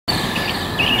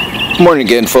Morning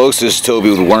again, folks. This is Toby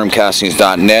with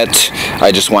wormcastings.net.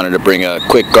 I just wanted to bring a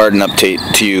quick garden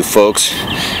update to you folks.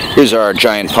 Here's our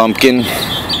giant pumpkin,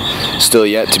 still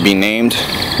yet to be named.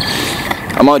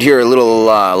 I'm out here a little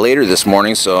later this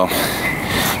morning, so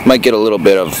might get a little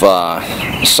bit of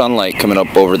sunlight coming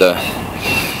up over the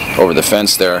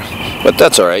fence there, but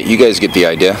that's alright, you guys get the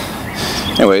idea.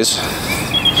 Anyways,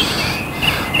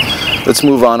 let's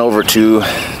move on over to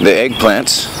the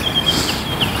eggplants.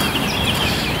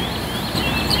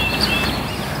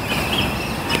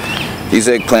 These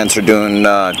eggplants are doing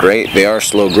great. They are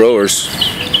slow growers,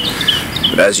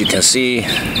 but as you can see,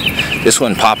 this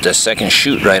one popped a second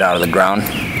shoot right out of the ground.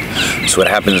 That's what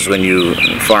happens when you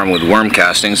farm with worm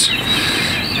castings.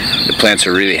 The plants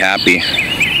are really happy.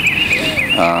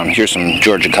 Here's some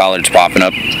Georgia collards popping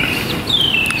up.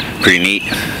 Pretty neat.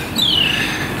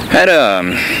 Had a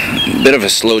bit of a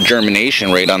slow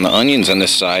germination rate on the onions on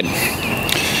this side,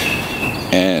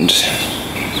 and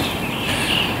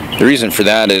the reason for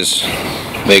that is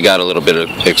they got a little bit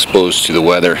exposed to the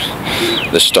weather,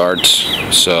 the starts.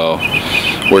 So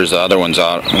whereas the other ones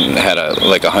out had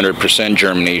like 100%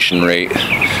 germination rate,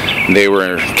 they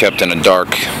were kept in a dark,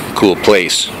 cool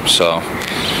place. So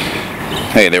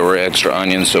hey, they were extra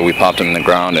onions, so we popped them in the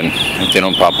ground, and if they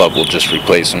don't pop up, we'll just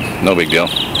replace them. No big deal.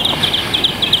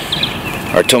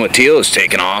 Our tomatillo is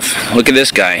taking off. Look at this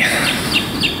guy.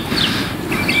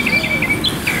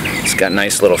 It's got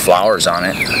nice little flowers on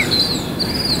it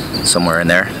somewhere in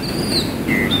there.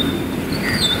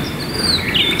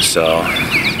 So,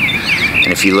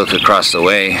 and if you look across the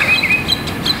way,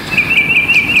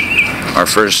 our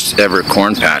first ever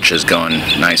corn patch is going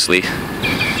nicely.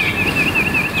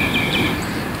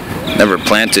 Never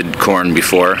planted corn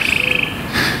before.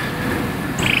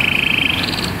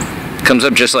 Comes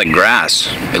up just like grass.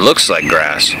 It looks like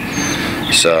grass.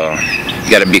 So you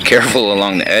got to be careful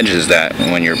along the edges that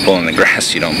when you're pulling the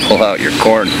grass you don't pull out your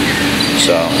corn.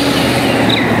 So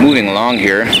moving along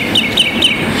here,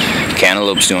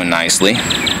 cantaloupe's doing nicely.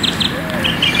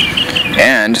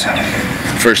 And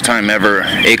first time ever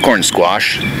acorn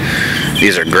squash.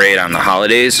 These are great on the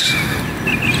holidays.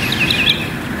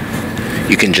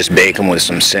 You can just bake them with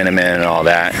some cinnamon and all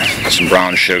that, some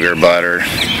brown sugar, butter.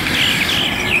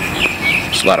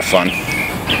 It's a lot of fun.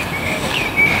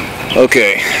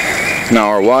 Okay, now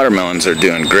our watermelons are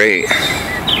doing great.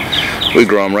 We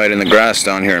grow them right in the grass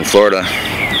down here in Florida.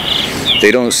 They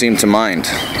don't seem to mind.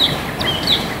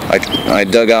 I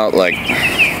dug out like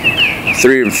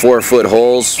 3 and 4 foot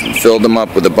holes, filled them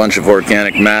up with a bunch of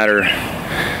organic matter.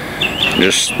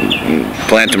 Just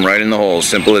plant them right in the holes,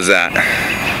 simple as that.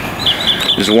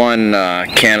 There's one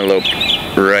cantaloupe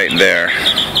right there,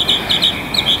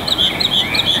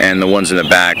 and the ones in the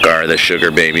back are the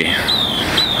sugar baby.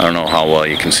 I don't know how well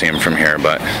you can see them from here,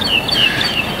 but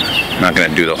I'm not going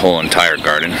to do the whole entire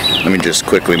garden. Let me just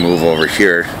quickly move over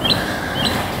here.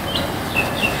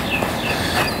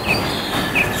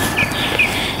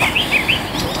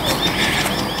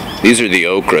 These are the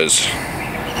okras.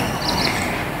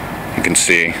 You can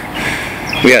see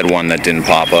we had one that didn't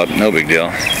pop up, no big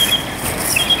deal.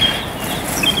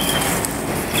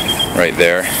 Right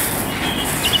there.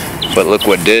 But look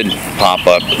what did pop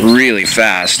up really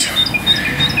fast.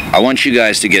 I want you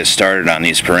guys to get started on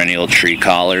these perennial tree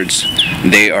collards.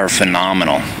 They are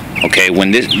phenomenal. Okay,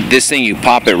 when this thing, you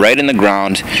pop it right in the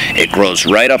ground, it grows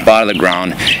right up out of the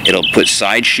ground. It'll put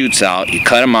side shoots out. You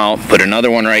cut them out, put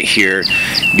another one right here.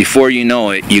 Before you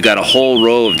know it, you got a whole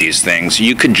row of these things.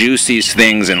 You could juice these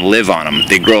things and live on them.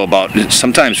 They grow about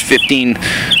sometimes 15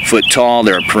 foot tall.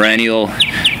 They're a perennial.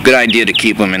 Good idea to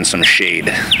keep them in some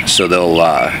shade. So they'll,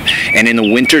 and in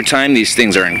the winter time, these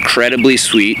things are incredibly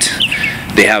sweet.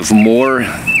 They have more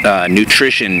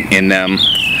nutrition in them,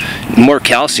 more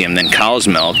calcium than cow's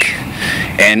milk,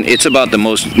 and it's about the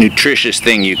most nutritious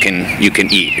thing you can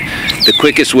eat. The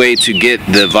quickest way to get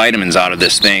the vitamins out of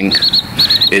this thing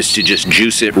is to just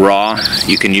juice it raw.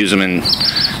 You can use them in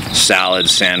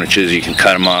salads, sandwiches, you can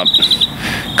cut them up,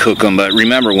 cook them, but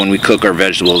remember, when we cook our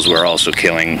vegetables, we're also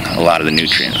killing a lot of the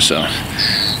nutrients. So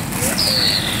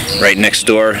right next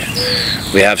door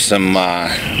we have some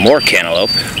more cantaloupe.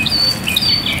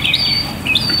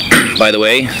 By the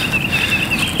way,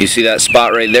 you see that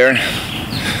spot right there?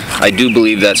 I do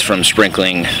believe that's from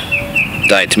sprinkling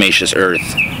diatomaceous earth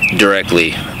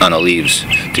directly on the leaves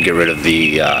to get rid of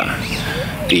the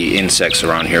insects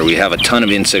around here. We have a ton of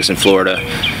insects in Florida.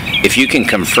 If you can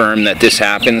confirm that this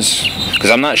happens, because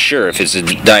I'm not sure if it's a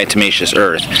diatomaceous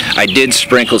earth. I did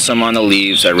sprinkle some on the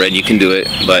leaves. I read you can do it,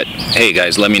 but hey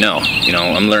guys, let me know. You know,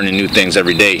 I'm learning new things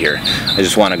every day here. I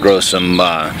just want to grow some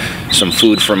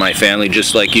food for my family,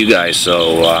 just like you guys.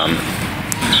 So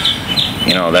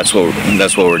you know, that's what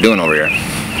we're doing over here.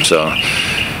 So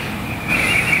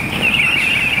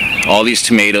all these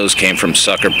tomatoes came from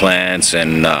sucker plants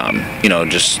and you know,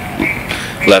 just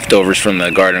leftovers from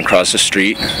the garden across the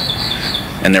street,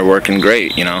 and they're working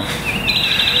great. You know,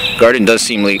 garden does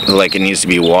seem like it needs to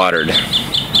be watered.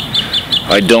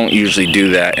 I don't usually do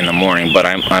that in the morning, but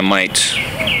I might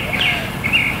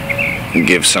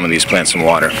give some of these plants some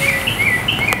water.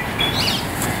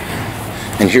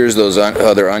 And here's those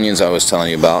other onions I was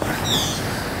telling you about.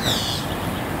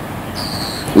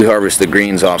 We harvest the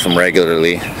greens off them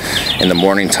regularly. In the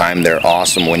morning time, they're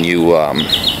awesome when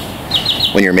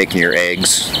you're making your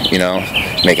eggs, you know,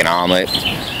 make an omelet,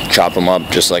 chop them up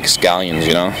just like scallions,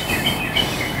 you know.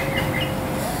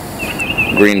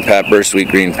 Green pepper, sweet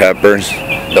green peppers,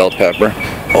 bell pepper.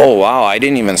 Oh wow, I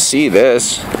didn't even see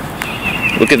this.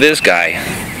 Look at this guy.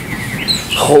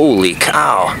 Holy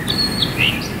cow.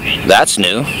 That's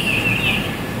new.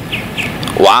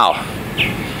 Wow.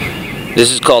 This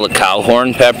is called a cow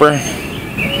horn pepper.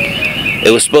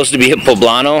 It was supposed to be a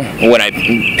poblano. When I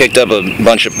picked up a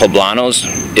bunch of poblanos,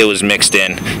 it was mixed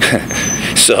in.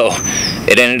 So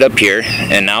it ended up here,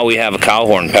 and now we have a cow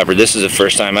horn pepper. This is the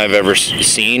first time I've ever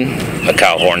seen a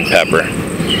cow horn pepper.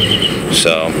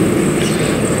 So,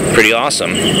 pretty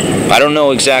awesome. I don't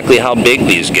know exactly how big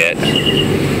these get.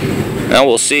 Now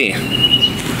we'll see.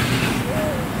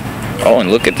 Oh,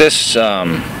 and look at this.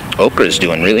 Okra is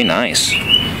doing really nice.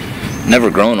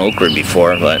 Never grown okra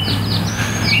before, but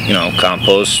you know,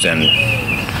 compost and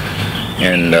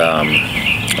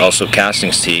also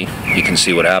castings tea, you can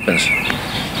see what happens.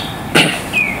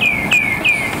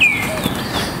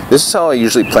 This is how I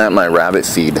usually plant my rabbit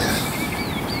feed.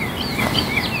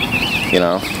 You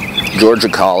know, Georgia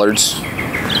collards.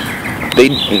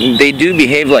 They do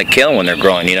behave like kale when they're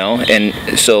growing, you know, and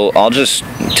so I'll just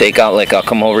take out, like, I'll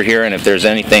come over here, and if there's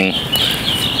anything,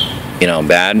 you know,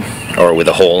 bad or with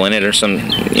a hole in it or some,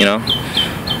 you know,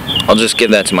 I'll just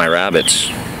give that to my rabbits,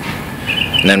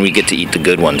 and then we get to eat the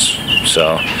good ones. So,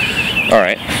 all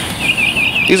right,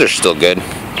 these are still good.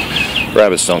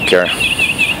 Rabbits don't care.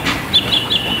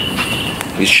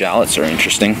 These shallots are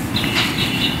interesting,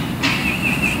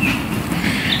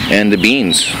 and the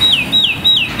beans.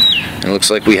 It looks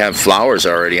like we have flowers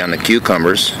already on the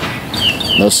cucumbers.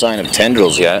 No sign of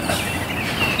tendrils yet.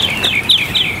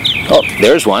 Oh,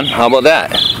 there's one. How about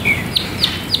that?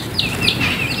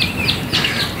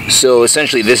 So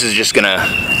essentially this is just gonna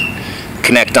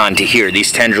connect onto here.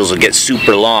 These tendrils will get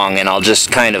super long, and I'll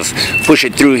just kind of push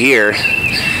it through here,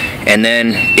 and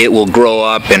then it will grow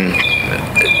up and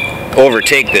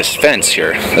overtake this fence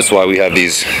here. That's why we have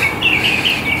these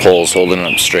poles holding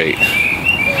it up straight.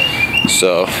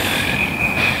 So,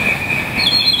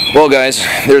 well guys,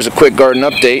 there's a quick garden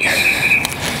update.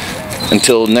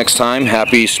 Until next time,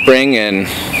 happy spring, and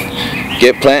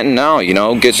get planting now, you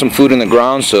know, get some food in the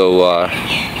ground, so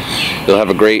you'll have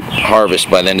a great harvest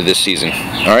by the end of this season.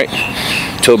 Alright,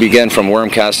 Toby again from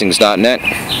wormcastings.net.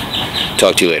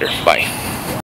 Talk to you later. Bye.